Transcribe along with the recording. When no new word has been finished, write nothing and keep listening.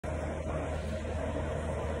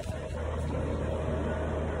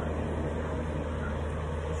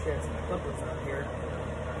shit, some clippers out here.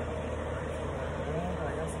 And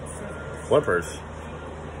I got some scissors. Clippers?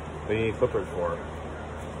 What do you need clippers for?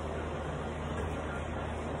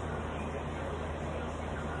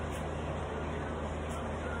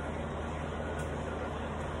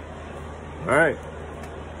 Alright.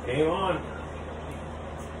 Game on.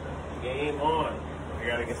 Game on. I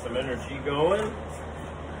gotta get some energy going.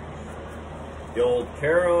 The old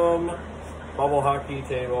Carrom bubble hockey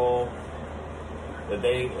table. The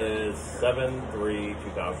date is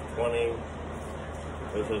 7/3/2020.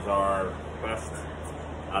 This is our best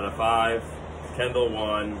out of 5. Kendall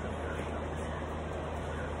won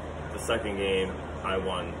the second game. I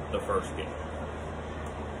won the first game.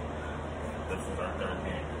 This is our third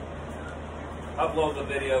game. Upload the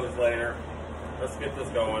videos later. Let's get this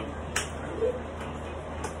going.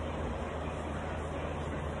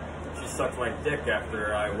 She sucks my dick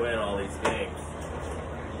after I win all these games.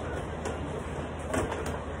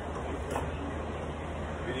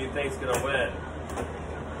 Who do you think's gonna win?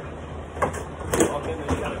 Okay,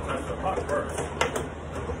 then you gotta touch the puck first.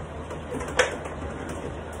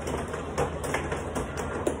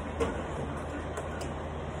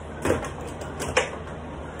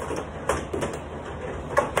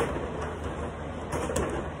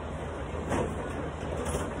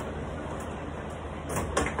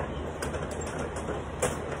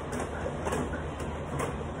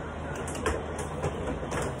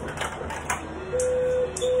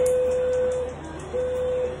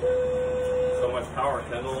 Power,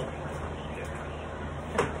 Kendall.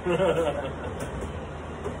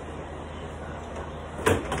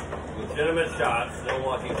 Legitimate shots, no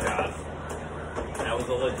lucky shots. That was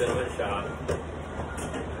a legitimate shot.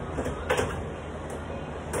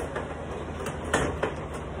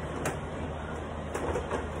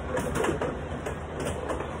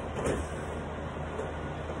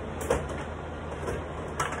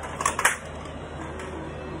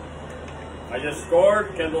 I just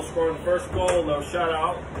scored. Kendall scored the first goal. No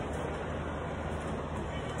shutout.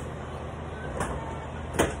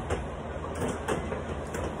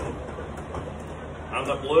 I'm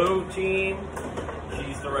the blue team.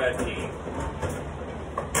 She's the red team.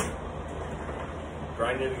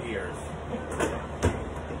 Grinding the gears.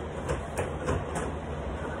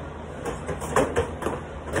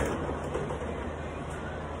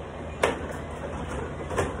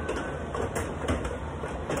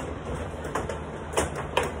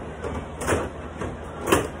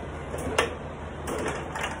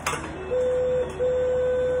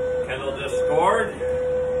 Kendall just scored.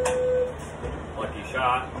 Lucky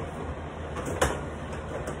shot.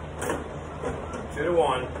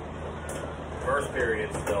 2-1. First period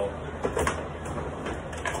still.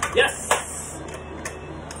 Yes!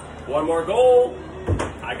 One more goal.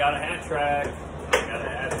 I got a hat trick.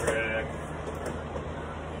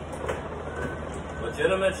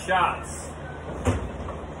 Legitimate shots.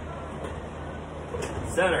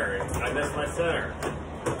 Center. I missed my center.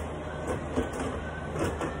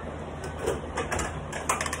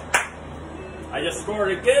 I just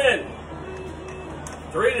scored again.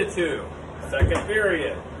 3-2. Second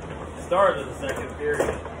period. Start of the second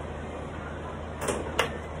period.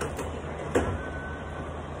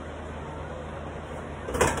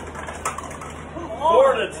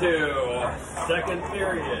 Oh. 4-2. Second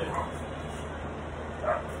period.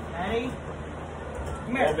 Maddie?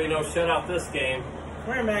 Come here. Won't be no shutout this game.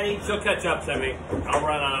 Come here, Maddie. She'll catch up to me. I'll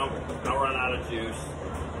run out of juice.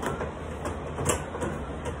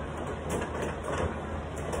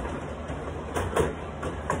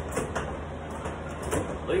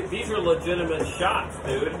 These are legitimate shots,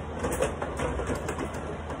 dude.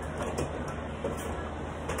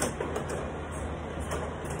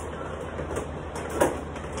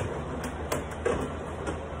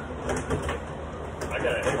 I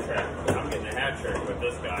got a hat trick. I'm getting a hat trick with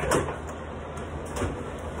this guy.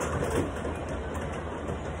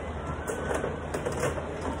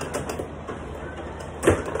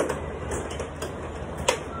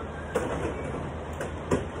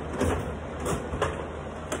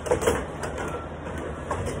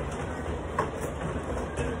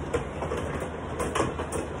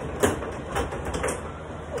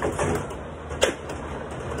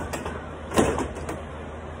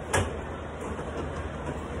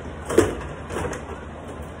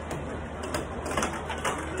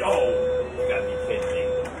 Oh, you gotta be kidding me.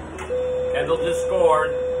 Kendall just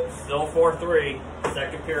scored. Still 4-3.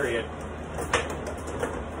 Second period.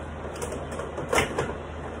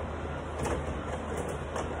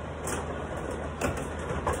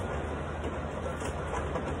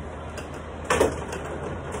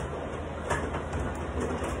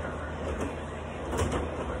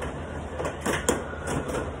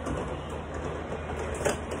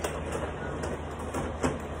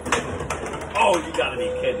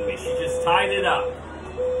 tied it up.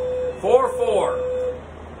 4-4.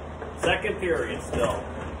 Second period still.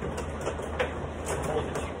 Holy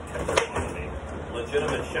shit, catch on me.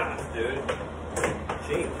 Legitimate shots, dude.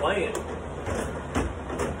 She ain't playing.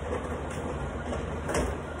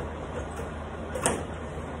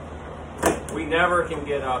 We never can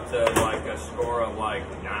get up to like a score of like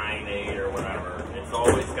 9-8 or whatever. It's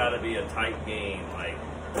always got to be a tight game, like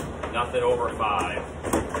nothing over 5.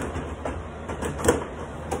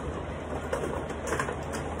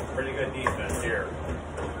 Pretty good defense here.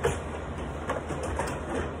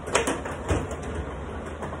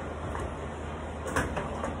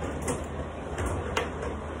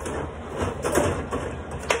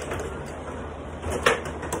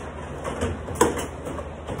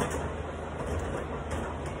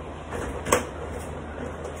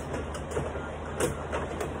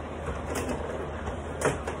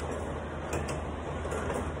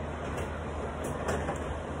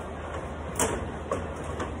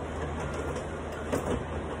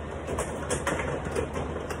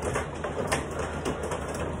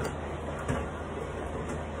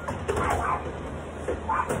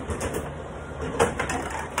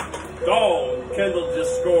 Oh, Kendall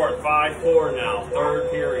just scored 5-4 now,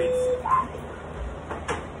 third period.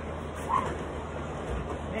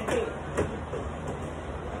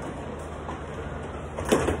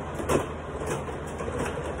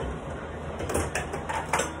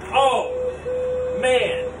 Oh,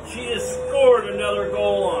 man, she just scored another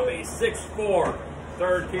goal on me. 6-4,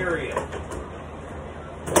 third period.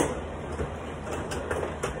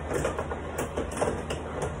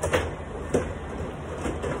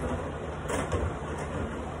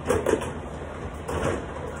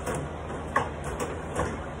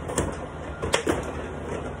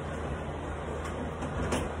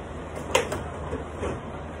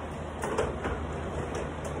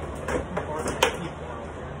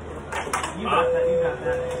 You got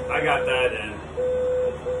that. I got that in.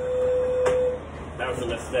 That was a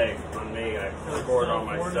mistake on me. I scored on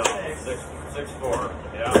myself. 6-4.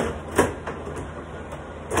 Yeah.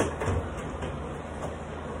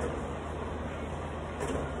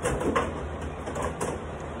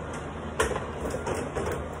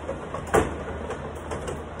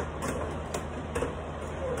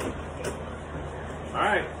 All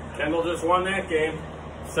right. Kendall just won that game.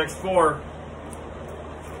 6-4.